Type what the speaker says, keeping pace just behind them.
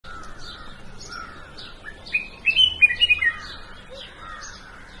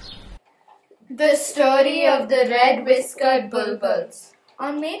The story of the red-whiskered bulbuls.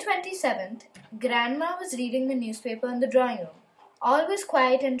 On May 27th, Grandma was reading the newspaper in the drawing room. All was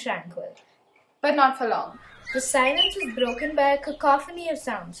quiet and tranquil. But not for long. The silence was broken by a cacophony of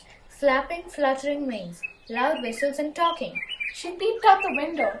sounds, flapping, fluttering wings, loud whistles and talking. She peeped out the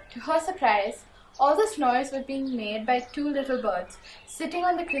window. To her surprise, all this noise was being made by two little birds sitting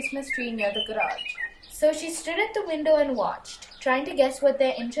on the Christmas tree near the garage. So she stood at the window and watched, trying to guess what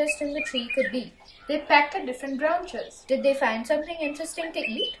their interest in the tree could be. They pecked at different branches. Did they find something interesting to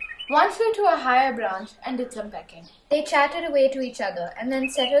eat? One flew to a higher branch and did some pecking. They chattered away to each other and then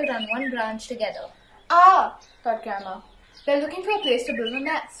settled on one branch together. Ah, thought Grandma. They're looking for a place to build a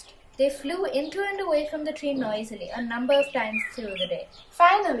nest. They flew into and away from the tree noisily a number of times through the day.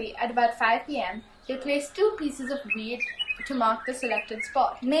 Finally, at about 5 p.m., they placed 2 pieces of weed to mark the selected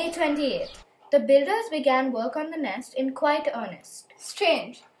spot. May 28th. The builders began work on the nest in quite earnest.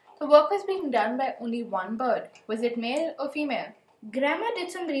 Strange. The work was being done by only one bird. Was it male or female? Grandma did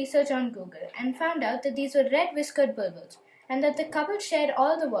some research on Google and found out that these were red-whiskered bulbuls and that the couple shared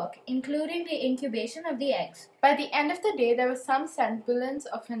all the work, including the incubation of the eggs. By the end of the day, there was some semblance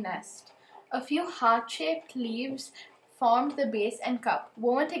of a nest. A few heart-shaped leaves formed the base and cup,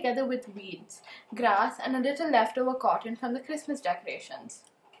 woven together with weeds, grass, and a little leftover cotton from the Christmas decorations.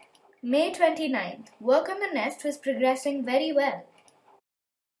 May 29th. Work on the nest was progressing very well.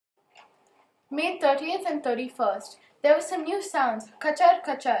 May 30th and 31st, there were some new sounds. Kachar,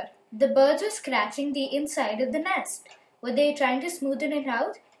 kachar. The birds were scratching the inside of the nest. Were they trying to smoothen it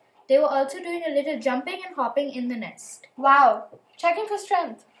out? They were also doing a little jumping and hopping in the nest. Wow! Checking for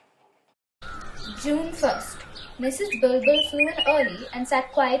strength. June 1st. Mrs. Bulbul flew in early and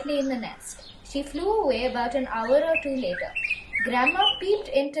sat quietly in the nest. She flew away about an hour or two later. Grandma peeped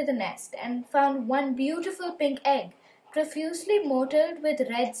into the nest and found one beautiful pink egg, profusely mottled with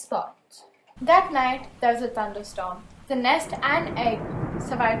red spots. That night, there was a thunderstorm. The nest and egg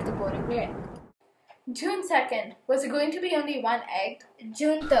survived the pouring rain. June 2nd. Was it going to be only one egg?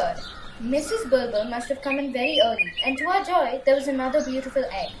 June 3rd. Mrs. Bulbul must have come in very early, and to our joy, there was another beautiful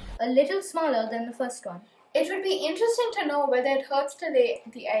egg, a little smaller than the first one. It would be interesting to know whether it hurts to lay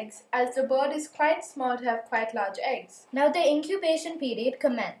the eggs, as the bird is quite small to have quite large eggs. Now the incubation period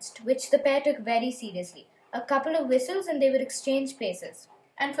commenced, which the pair took very seriously. A couple of whistles and they would exchange places.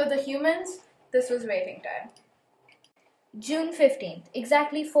 And for the humans, this was waiting time. June 15th,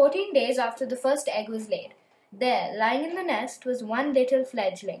 exactly 14 days after the first egg was laid. There, lying in the nest, was one little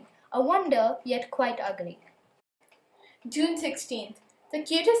fledgling, a wonder yet quite ugly. June 16th. The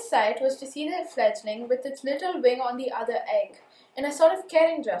cutest sight was to see the fledgling with its little wing on the other egg, in a sort of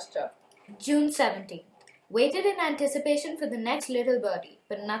caring gesture. June 17th. Waited in anticipation for the next little birdie,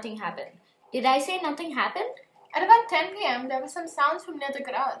 but nothing happened. Did I say nothing happened? At about 10 p.m., there were some sounds from near the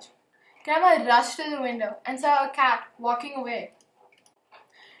garage. Grandma rushed to the window and saw a cat walking away.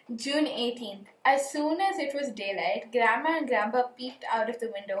 June 18th. As soon as it was daylight, Grandma and Grandpa peeked out of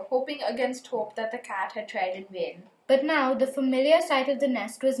the window, hoping against hope that the cat had tried in vain. But now the familiar sight of the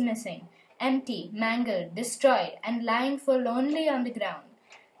nest was missing, empty, mangled, destroyed, and lying forlornly on the ground.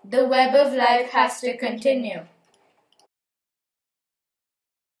 The web of life has to continue.